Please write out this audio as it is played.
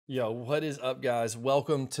Yo, what is up, guys?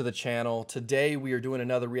 Welcome to the channel. Today we are doing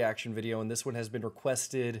another reaction video, and this one has been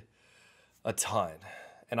requested a ton.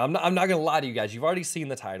 And I'm not gonna lie to you guys. You've already seen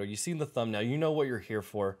the title, you've seen the thumbnail, you know what you're here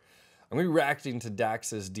for. I'm gonna be reacting to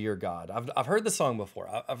Dax's "Dear God." I've heard the song before.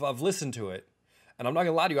 I've listened to it, and I'm not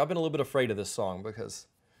gonna lie to you. I've been a little bit afraid of this song because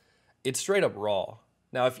it's straight up raw.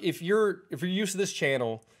 Now, if you're used to this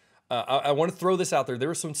channel, I want to throw this out there. There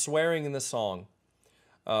was some swearing in this song.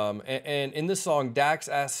 And in this song, Dax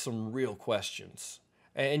asks some real questions.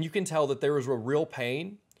 And you can tell that there was a real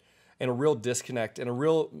pain and a real disconnect and a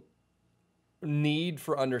real need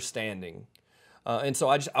for understanding. And so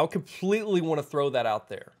I completely want to throw that out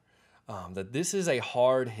there, that this is a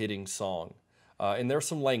hard-hitting song. And there's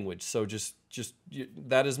some language, so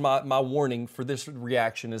that is my warning for this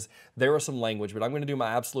reaction is there is some language, but I'm going to do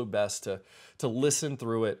my absolute best to listen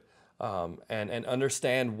through it. And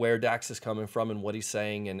understand where Dax is coming from and what he's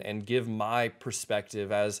saying, and give my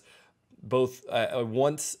perspective as both a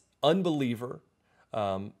once unbeliever,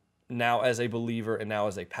 now as a believer, and now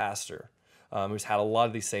as a pastor, who's had a lot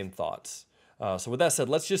of these same thoughts. So with that said,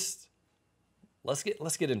 let's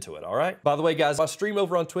get into it, all right? By the way, guys, I stream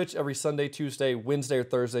over on Twitch every Sunday, Tuesday, Wednesday, or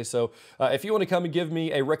Thursday. So if you want to come and give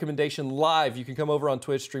me a recommendation live, you can come over on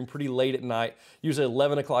Twitch, stream pretty late at night, usually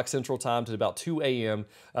 11 o'clock Central Time to about 2 a.m.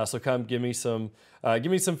 So come give me some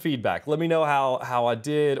feedback. Let me know how I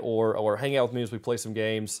did, or hang out with me as we play some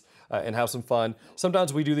games and have some fun.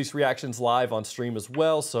 Sometimes we do these reactions live on stream as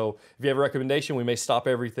well. So if you have a recommendation, we may stop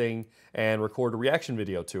everything and record a reaction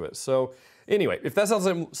video to it. So anyway, if that sounds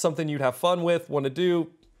like something you'd have fun with, want to do,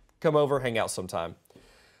 come over, hang out sometime.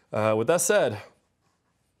 With that said,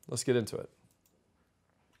 let's get into it.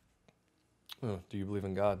 Oh, do you believe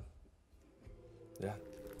in God? Yeah.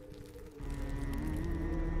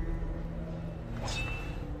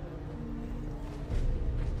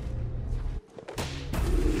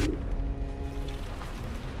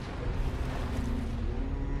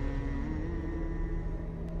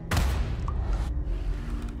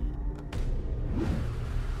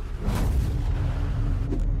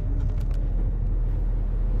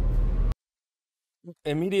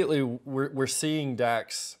 Immediately, we're seeing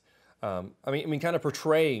Dax, I mean, kind of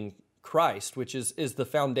portraying Christ, which is the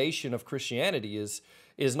foundation of Christianity, is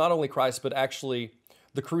not only Christ, but actually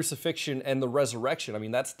the crucifixion and the resurrection. I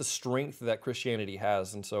mean, that's the strength that Christianity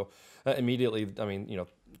has. And so immediately, I mean,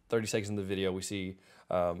 30 seconds in the video, we see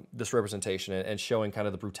this representation and showing kind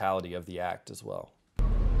of the brutality of the act as well.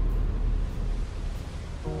 I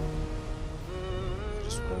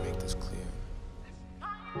just want to make this clear.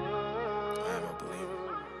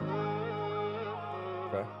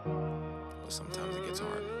 But sometimes it gets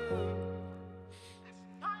hard.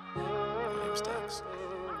 My name's Dax.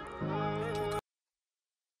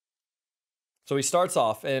 So he starts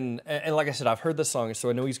off, and like I said, I've heard this song, so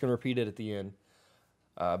I know he's going to repeat it at the end.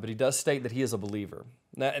 But he does state that he is a believer.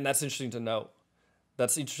 And that's interesting to know.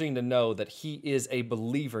 That's interesting to know that he is a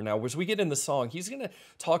believer. Now, as we get in the song, he's going to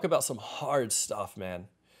talk about some hard stuff, man.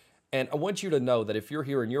 And I want you to know that if you're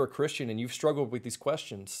here and you're a Christian and you've struggled with these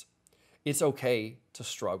questions, it's okay to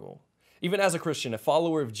struggle. Even as a Christian, a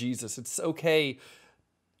follower of Jesus, it's okay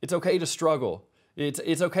to struggle.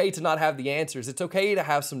 It's okay to not have the answers. It's okay to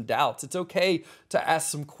have some doubts. It's okay to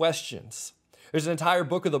ask some questions. There's an entire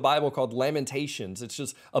book of the Bible called Lamentations. It's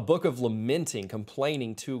just a book of lamenting,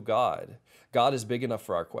 complaining to God. God is big enough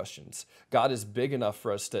for our questions. God is big enough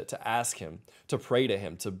for us to ask him, to pray to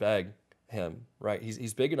him, to beg him, right?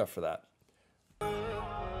 He's big enough for that.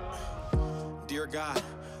 Dear God,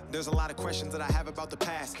 there's a lot of questions that I have about the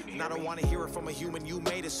past, and I don't want to hear it from a human. You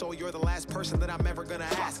made it, so you're the last person that I'm ever gonna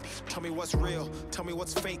ask. Tell me what's real, tell me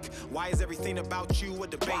what's fake. Why is everything about you a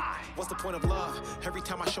debate? What's the point of love? Every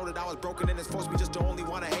time I showed it, I was broken and it's forced me just to only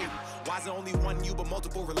want to hate. Why is it only one you but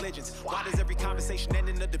multiple religions? Why does every conversation end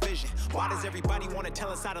in a division? Why does everybody want to tell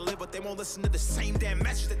us how to live, but they won't listen to the same damn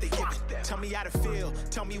message that they give it? Tell me how to feel,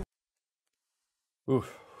 tell me. Ooh,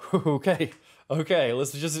 okay,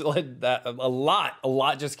 let's just let that, a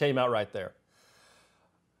lot just came out right there.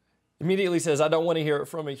 Immediately says, I don't want to hear it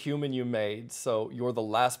from a human you made, so you're the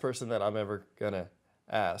last person that I'm ever gonna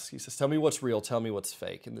ask. He says, tell me what's real, tell me what's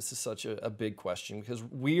fake. And this is such a big question because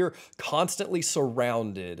we're constantly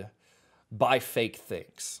surrounded by fake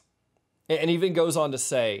things. And even goes on to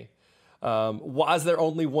say, why is there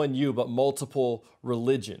only one you but multiple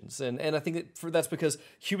religions? And I think that's because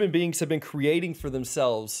human beings have been creating for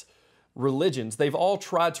themselves religions. They've all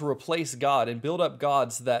tried to replace God and build up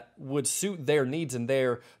gods that would suit their needs and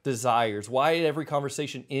their desires. Why did every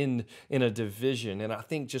conversation end in a division? And I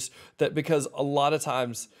think just that because a lot of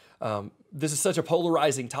times this is such a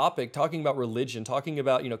polarizing topic, talking about religion, talking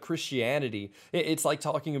about, Christianity. It's like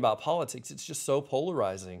talking about politics. It's just so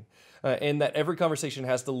polarizing. And that every conversation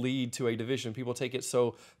has to lead to a division. People take it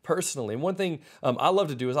so personally. And one thing I love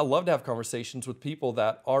to do is I love to have conversations with people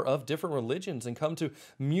that are of different religions and come to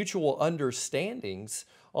mutual understandings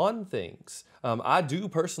on things. I do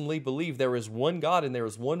personally believe there is one God and there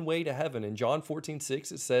is one way to heaven. In John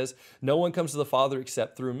 14:6, it says, no one comes to the Father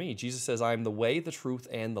except through me. Jesus says, I am the way, the truth,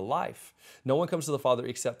 and the life. No one comes to the Father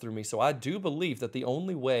except through me. So I do believe that the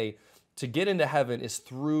only way to get into heaven is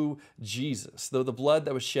through Jesus, though the blood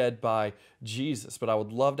that was shed by Jesus. But I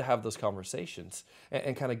would love to have those conversations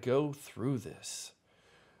and kind of go through this.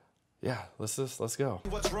 Yeah, let's go.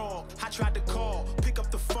 What's wrong? I tried to call, pick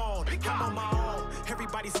up the phone. I'm on my own.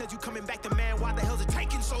 Everybody said you coming back to man. Why the hell's it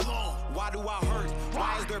taking so long? Why do I hurt?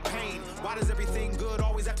 Why is there pain? Why does everything good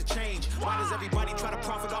always have to change? Why does everybody try to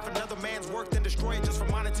profit off another man's work then destroy it just for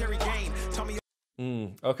monetary gain? Tell me.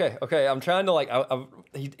 Okay. I'm trying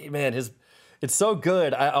to it's so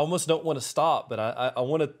good. I almost don't want to stop, but I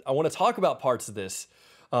want to talk about parts of this.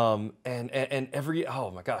 Oh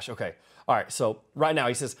my gosh. Okay. All right. So right now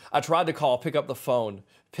he says, I tried to call, pick up the phone,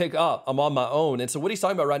 pick up, I'm on my own. And so what he's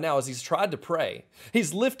talking about right now is he's tried to pray.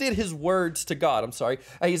 He's lifted his words to God.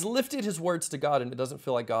 He's lifted his words to God and it doesn't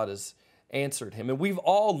feel like God has answered him. And we've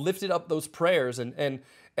all lifted up those prayers and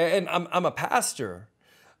I'm a pastor.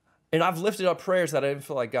 And I've lifted up prayers that I didn't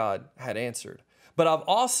feel like God had answered. But I've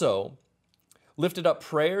also lifted up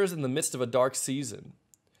prayers in the midst of a dark season.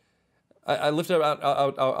 I lifted up,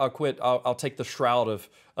 I'll quit, I'll take the shroud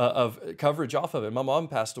of coverage off of it. My mom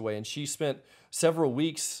passed away and she spent several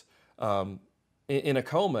weeks in a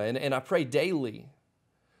coma. And I prayed daily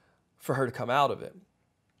for her to come out of it.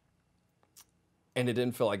 And it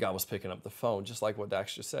didn't feel like God was picking up the phone, just like what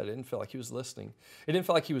Dax just said. It didn't feel like he was listening. It didn't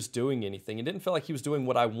feel like he was doing anything. It didn't feel like he was doing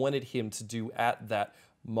what I wanted him to do at that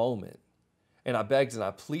moment. And I begged and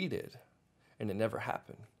I pleaded, and it never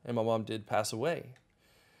happened. And my mom did pass away.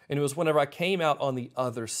 And it was whenever I came out on the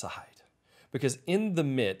other side, because in the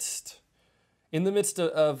midst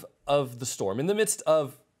of the storm, in the midst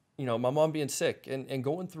of, my mom being sick and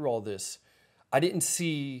going through all this, I didn't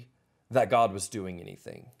see that God was doing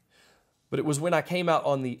anything. But it was when I came out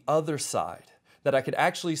on the other side that I could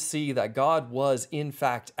actually see that God was, in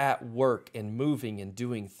fact, at work and moving and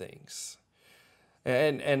doing things.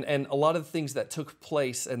 And a lot of the things that took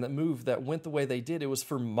place and that went the way they did, it was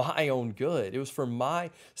for my own good. It was for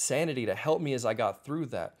my sanity to help me as I got through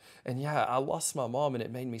that. And yeah, I lost my mom and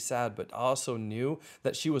it made me sad, but I also knew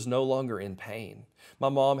that she was no longer in pain. My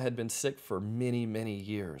mom had been sick for many, many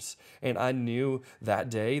years. And I knew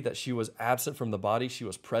that day that she was absent from the body. She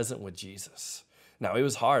was present with Jesus. Now, it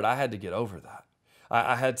was hard. I had to get over that.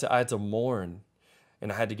 I had to mourn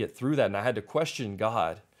and I had to get through that. And I had to question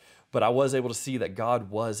God. But I was able to see that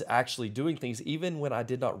God was actually doing things even when I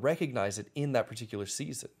did not recognize it in that particular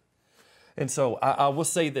season. And so I will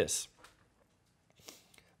say this,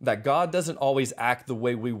 that God doesn't always act the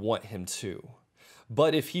way we want him to.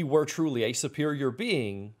 But if he were truly a superior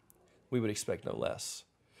being, we would expect no less.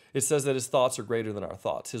 It says that his thoughts are greater than our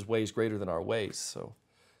thoughts, his ways greater than our ways. So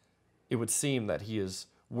it would seem that he is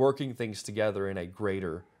working things together in a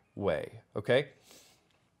greater way, okay?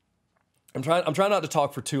 I'm trying not to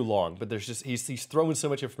talk for too long, but he's throwing so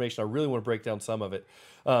much information. I really want to break down some of it.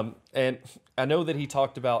 And I know that he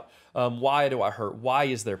talked about why do I hurt? Why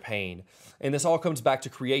is there pain? And this all comes back to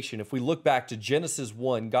creation. If we look back to Genesis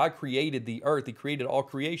 1, God created the earth. He created all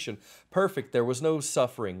creation perfect. There was no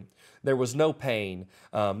suffering. There was no pain.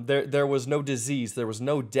 There was no disease. There was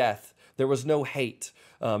no death. There was no hate.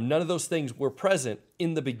 None of those things were present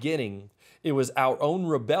in the beginning. It was our own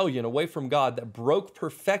rebellion away from God that broke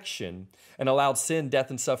perfection and allowed sin, death,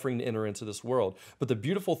 and suffering to enter into this world. But the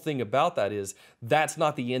beautiful thing about that is that's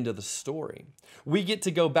not the end of the story. We get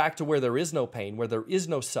to go back to where there is no pain, where there is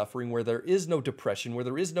no suffering, where there is no depression, where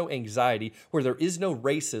there is no anxiety, where there is no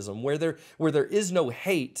racism, where there is no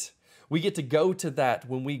hate. We get to go to that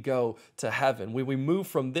when we go to heaven. When we move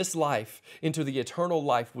from this life into the eternal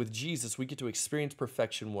life with Jesus, we get to experience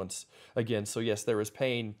perfection once again. So yes, there is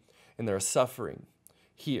pain and there is suffering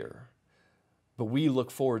here, but we look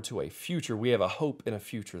forward to a future. We have a hope in a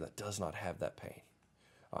future that does not have that pain.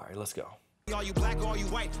 All right, let's go. Are you black or are you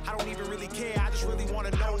white? I don't even really care. I just really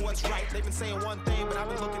want to know what's right. They've been saying one thing, but I've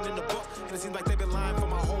been looking in the book, and it seems like they've been lying for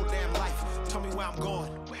my whole damn life. Tell me where I'm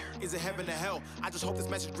going. Is it heaven or hell? I just hope this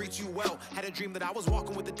message greets you well. Had a dream that I was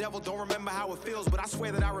walking with the devil. Don't remember how it feels, but I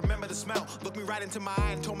swear that I remember the smell. Looked me right into my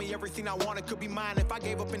eye and told me everything I wanted could be mine if I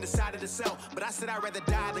gave up and decided to sell. But I said I'd rather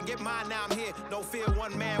die than get mine. Now I'm here, no fear,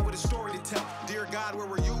 one man with a story to tell. Dear God, where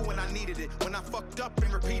were you when I needed it? When I fucked up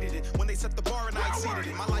and repeated it? When they set the bar and I exceeded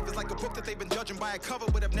it? My life is like a book that they've been judging by a cover,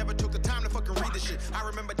 but have never took the time to fucking read the shit. I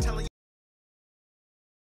remember telling you.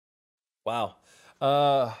 Wow.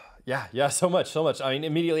 Yeah, so much. I mean,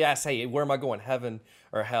 immediately ask, hey, where am I going, heaven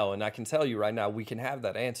or hell? And I can tell you right now, we can have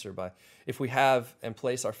that answer by, if we have and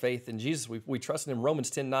place our faith in Jesus, we trust in him.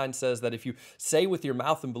 Romans 10:9 says that if you say with your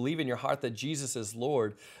mouth and believe in your heart that Jesus is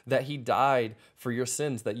Lord, that he died for your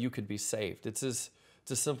sins, that you could be saved. It's as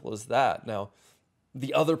simple as that. Now,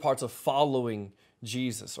 the other parts of following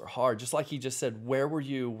Jesus are hard. Just like he just said, where were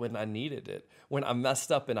you when I needed it? When I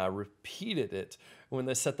messed up and I repeated it? When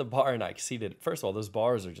they set the bar and I exceeded it? First of all, those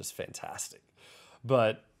bars are just fantastic.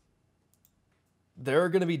 But there are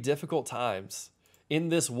going to be difficult times in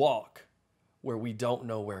this walk where we don't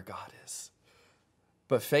know where God is.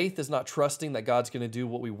 But faith is not trusting that God's going to do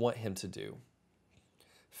what we want him to do.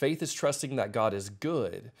 Faith is trusting that God is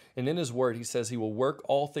good. And in his word, he says he will work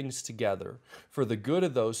all things together for the good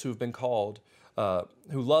of those who have been called,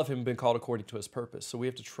 who love him, been called according to his purpose. So we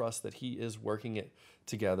have to trust that he is working it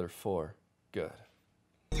together for good.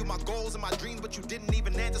 You my goals and my dreams, but you didn't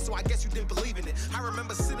even answer, so I guess you didn't believe in it. I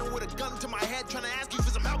remember sitting with a gun to my head trying to ask you for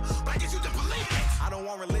some help, but I guess you didn't believe in it. I don't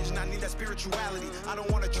want religion, I need that spirituality. I don't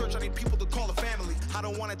want a church, I need people to call a family. I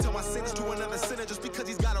don't want to tell my sins to another sinner just because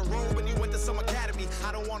he's got a robe and you went to some academy.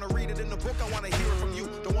 I don't want to read it in the book, I want to hear it from you.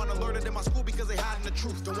 Don't want to learn it in my school because they hiding the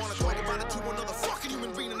truth. Don't want to talk about it to another fucking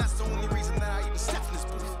human being, and that's the only reason that I even stepped in this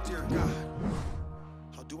booth. Dear God,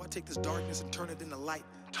 how do I take this darkness and turn it into light?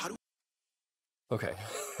 How do Okay.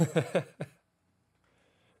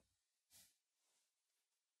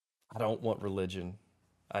 I don't want religion.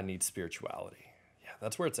 I need spirituality. Yeah,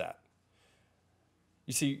 that's where it's at.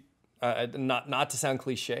 You see, not to sound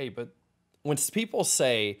cliche, but when people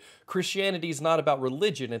say Christianity is not about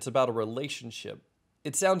religion, it's about a relationship,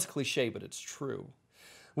 it sounds cliche, but it's true.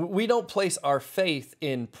 We don't place our faith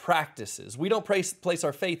in practices. We don't place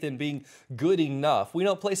our faith in being good enough. We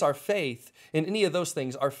don't place our faith in any of those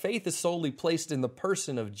things. Our faith is solely placed in the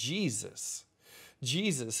person of Jesus.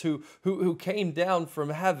 Jesus, who came down from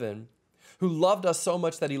heaven, who loved us so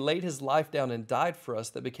much that he laid his life down and died for us,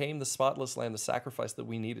 that became the spotless lamb, the sacrifice that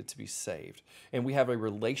we needed to be saved. And we have a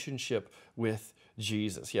relationship with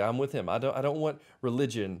Jesus. Yeah, I'm with him. I don't want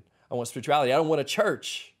religion. I want spirituality. I don't want a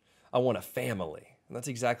church. I want a family. And that's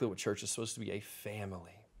exactly what church is supposed to be, a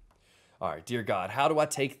family. All right, dear God, how do I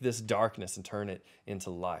take this darkness and turn it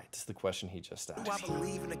into light? It's the question he just asked. do I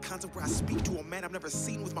believe in the concept where I speak to a man I've never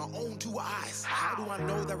seen with my own two eyes? How do I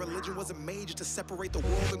know that religion wasn't made just to separate the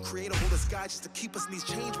world and create a whole disguise just to keep us in these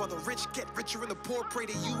chains while the rich get richer and the poor pray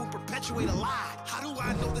to you and perpetuate a lie? How do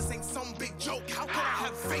I know this ain't some big joke? How can I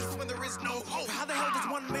have faith when there is no hope? How the hell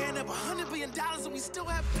does one man have $100 billion and we still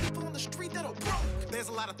have people on the street that are broke? There's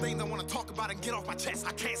a lot of things I want to talk about and get off my chest.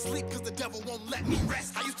 I can't sleep because the devil won't let me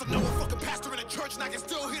rest. I used to know a fucking pastor in a church and I can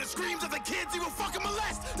still hear the screams of the kids he will fucking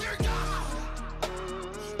molest. Dear God,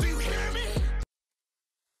 do you hear me?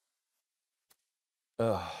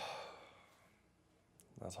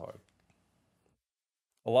 That's hard.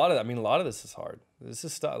 A lot of this is hard. This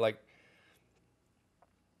is stuff like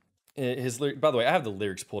by the way, I have the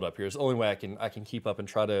lyrics pulled up here. It's the only way I can keep up and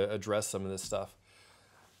try to address some of this stuff.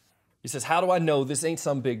 He says, how do I know this ain't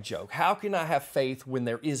some big joke? How can I have faith when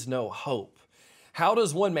there is no hope? How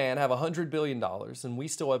does one man have $100 billion and we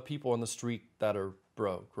still have people on the street that are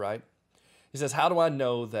broke, right? He says, how do I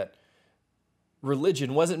know that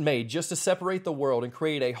religion wasn't made just to separate the world and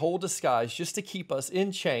create a whole disguise just to keep us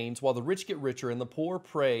in chains while the rich get richer and the poor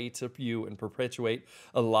pray to you and perpetuate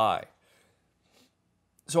a lie?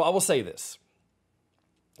 So I will say this,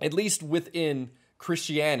 at least within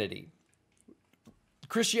Christianity,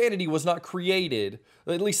 Christianity was not created,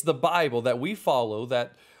 at least the Bible that we follow,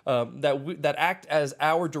 that act as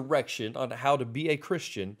our direction on how to be a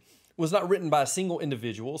Christian, was not written by a single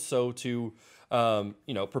individual. So to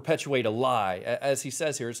perpetuate a lie, as he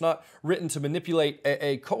says here, it's not written to manipulate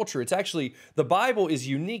a culture. It's actually, the Bible is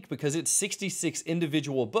unique because it's 66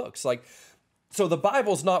 individual books. Like, So the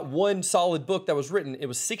Bible's not one solid book that was written. It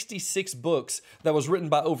was 66 books that was written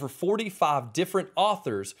by over 45 different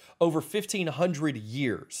authors over 1,500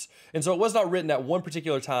 years. And so it was not written at one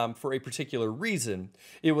particular time for a particular reason.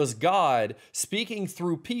 It was God speaking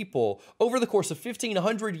through people over the course of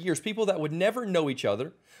 1,500 years, people that would never know each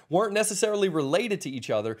other, weren't necessarily related to each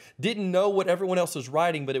other, didn't know what everyone else was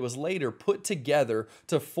writing, but it was later put together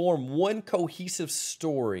to form one cohesive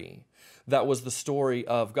story. That was the story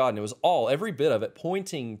of God. And it was every bit of it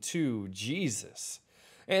pointing to Jesus.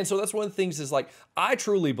 And so that's one of the things is like, I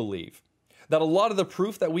truly believe that a lot of the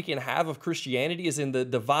proof that we can have of Christianity is in the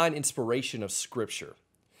divine inspiration of Scripture.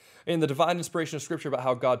 In the divine inspiration of Scripture about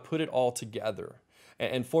how God put it all together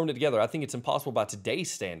and formed it together. I think it's impossible by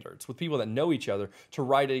today's standards with people that know each other to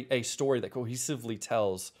write a story that cohesively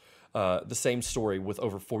tells the same story with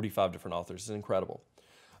over 45 different authors. It's incredible.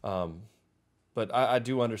 But I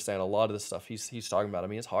do understand a lot of the stuff he's talking about. I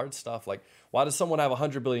mean, it's hard stuff. Like, why does someone have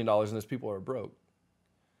 $100 billion and those people are broke?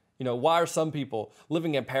 You know, why are some people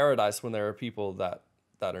living in paradise when there are people that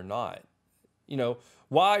are not? You know,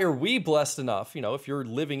 why are we blessed enough? You know, if you're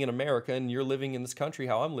living in America and you're living in this country,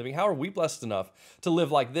 how I'm living, how are we blessed enough to live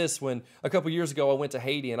like this when a couple years ago I went to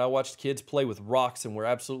Haiti and I watched kids play with rocks and were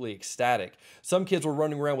absolutely ecstatic. Some kids were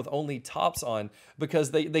running around with only tops on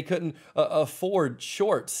because they couldn't afford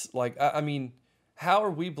shorts. Like, I mean, how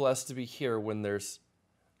are we blessed to be here when there's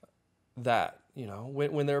that, you know,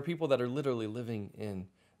 when there are people that are literally living in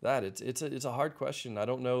that? It's a hard question. I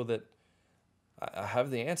don't know that I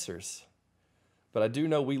have the answers, but I do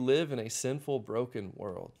know we live in a sinful, broken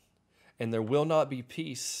world, and there will not be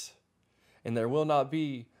peace, and there will not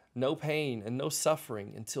be no pain and no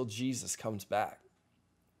suffering until Jesus comes back.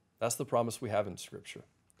 That's the promise we have in Scripture.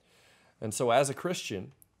 And so as a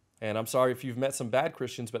Christian, and I'm sorry if you've met some bad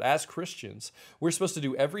Christians, but as Christians, we're supposed to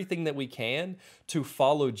do everything that we can to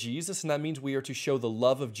follow Jesus, and that means we are to show the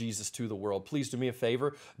love of Jesus to the world. Please do me a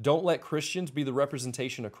favor. Don't let Christians be the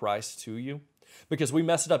representation of Christ to you, because we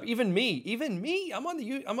mess it up. Even me.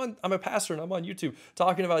 I'm a pastor and I'm on YouTube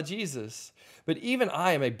talking about Jesus, but even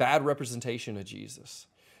I am a bad representation of Jesus.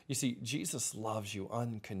 You see, Jesus loves you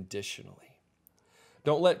unconditionally.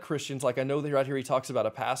 Don't let Christians, like I know that right here he talks about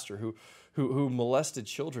a pastor who molested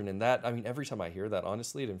children, and that, I mean, every time I hear that,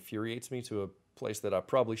 honestly, it infuriates me to a place that I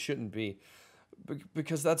probably shouldn't be,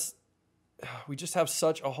 because we just have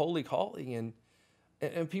such a holy calling,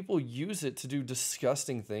 and people use it to do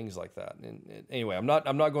disgusting things like that. And anyway, I'm not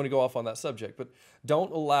going to go off on that subject, but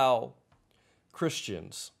don't allow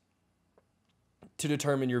Christians to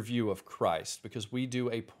determine your view of Christ, because we do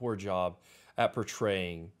a poor job at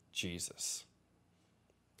portraying Jesus.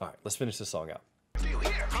 All right, let's finish this song out.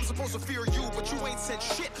 I'm supposed to fear you, but you ain't said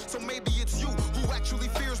shit. So maybe it's you who actually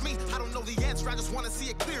fears me. I don't know the answer, I just want to see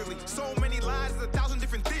it clearly. So many lies, 1,000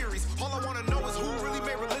 different theories. All I want to know is who really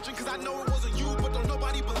made religion, because I know it wasn't you, but don't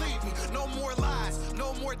nobody believe me. No more lies,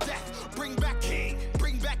 no more death. Bring back King,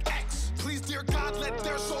 bring back X. Please, dear God, let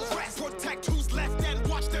their souls rest. Protect who's left and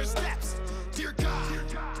watch their steps. Dear God,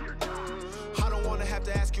 I don't want to have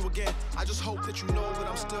to ask you again. I just hope that you know that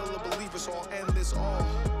I'm still a believer, so I'll end this all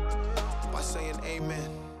by saying amen.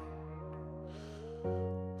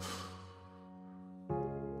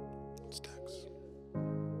 Stacks.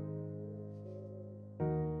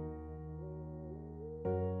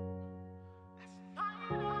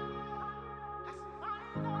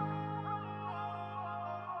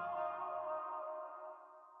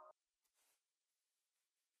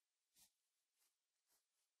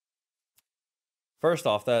 First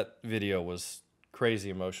off, that video was crazy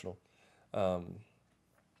emotional.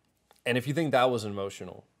 And if you think that was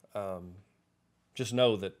emotional, just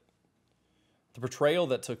know that the portrayal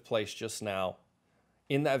that took place just now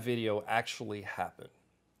in that video actually happened.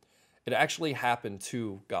 It actually happened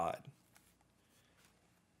to God.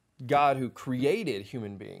 God who created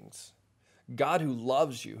human beings. God who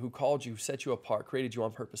loves you, who called you, set you apart, created you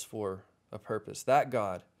on purpose for a purpose. That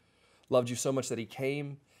God loved you so much that he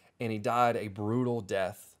came and he died a brutal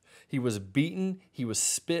death. He was beaten, he was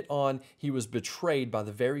spit on, he was betrayed by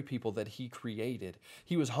the very people that he created.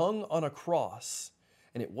 He was hung on a cross,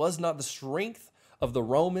 and it was not the strength of the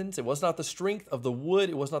Romans, it was not the strength of the wood,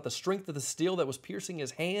 it was not the strength of the steel that was piercing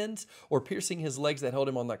his hands or piercing his legs that held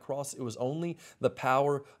him on that cross. It was only the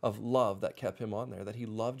power of love that kept him on there, that he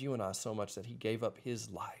loved you and I so much that he gave up his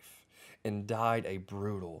life and died a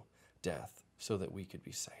brutal death so that we could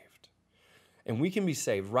be saved. And we can be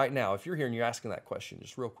saved right now. If you're here and you're asking that question,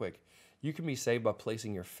 just real quick, you can be saved by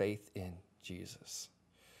placing your faith in Jesus.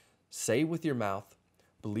 Say with your mouth,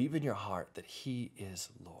 believe in your heart that he is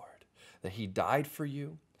Lord, that he died for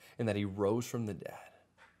you and that he rose from the dead,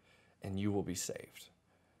 and you will be saved.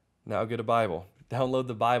 Now get a Bible. Download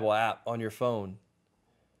the Bible app on your phone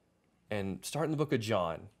and start in the book of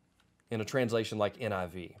John in a translation like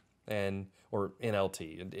NIV or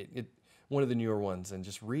NLT, one of the newer ones, and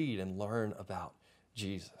just read and learn about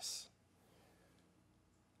Jesus.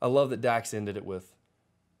 I love that Dax ended it with,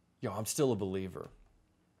 I'm still a believer.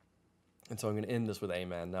 And so I'm going to end this with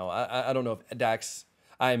amen. Now, I don't know if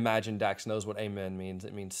I imagine Dax knows what amen means.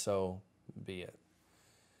 It means so be it.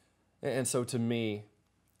 And so to me,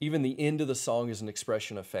 even the end of the song is an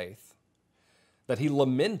expression of faith. That he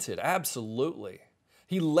lamented, absolutely.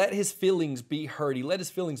 He let his feelings be heard. He let his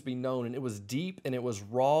feelings be known. And it was deep and it was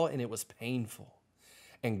raw and it was painful.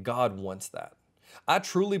 And God wants that. I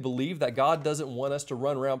truly believe that God doesn't want us to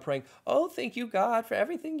run around praying, oh, thank you, God, for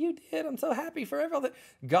everything you did. I'm so happy for everything.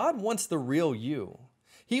 God wants the real you.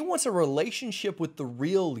 He wants a relationship with the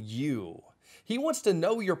real you. He wants to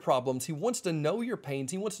know your problems. He wants to know your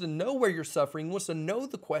pains. He wants to know where you're suffering. He wants to know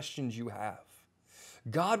the questions you have.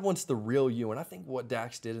 God wants the real you. And I think what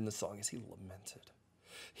Dax did in the song is he lamented.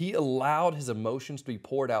 He allowed his emotions to be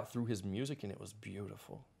poured out through his music, and it was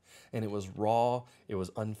beautiful. And it was raw. It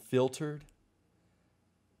was unfiltered.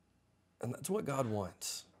 And that's what God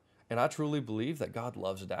wants. And I truly believe that God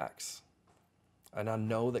loves Dax. And I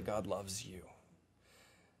know that God loves you.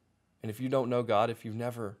 And if you don't know God, if you've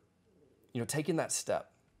never taken that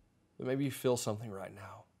step, but maybe you feel something right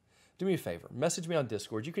now, do me a favor. Message me on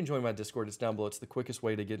Discord. You can join my Discord. It's down below. It's the quickest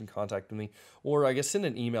way to get in contact with me. Or I guess send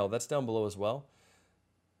an email. That's down below as well.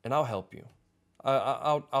 And I'll help you.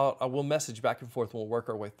 I will message back and forth and we'll work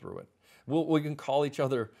our way through it. We can call each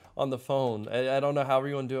other on the phone. I don't know how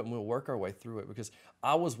you want to do it, and we'll work our way through it, because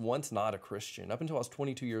I was once not a Christian. Up until I was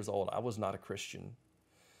 22 years old, I was not a Christian.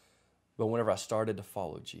 But whenever I started to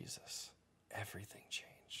follow Jesus, everything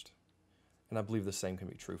changed. And I believe the same can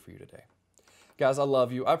be true for you today. Guys, I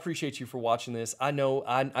love you. I appreciate you for watching this. I know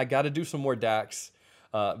I got to do some more Dax,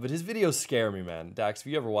 but his videos scare me, man. Dax, if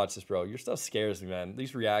you ever watch this, bro, your stuff scares me, man.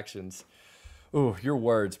 These reactions, ooh, your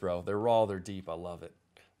words, bro. They're raw, they're deep. I love it.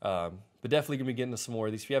 But definitely going to be getting to some more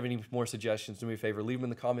of these. If you have any more suggestions, do me a favor, leave them in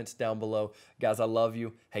the comments down below. Guys, I love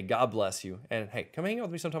you. Hey, God bless you. And hey, come hang out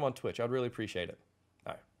with me sometime on Twitch. I'd really appreciate it.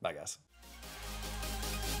 All right, bye, guys.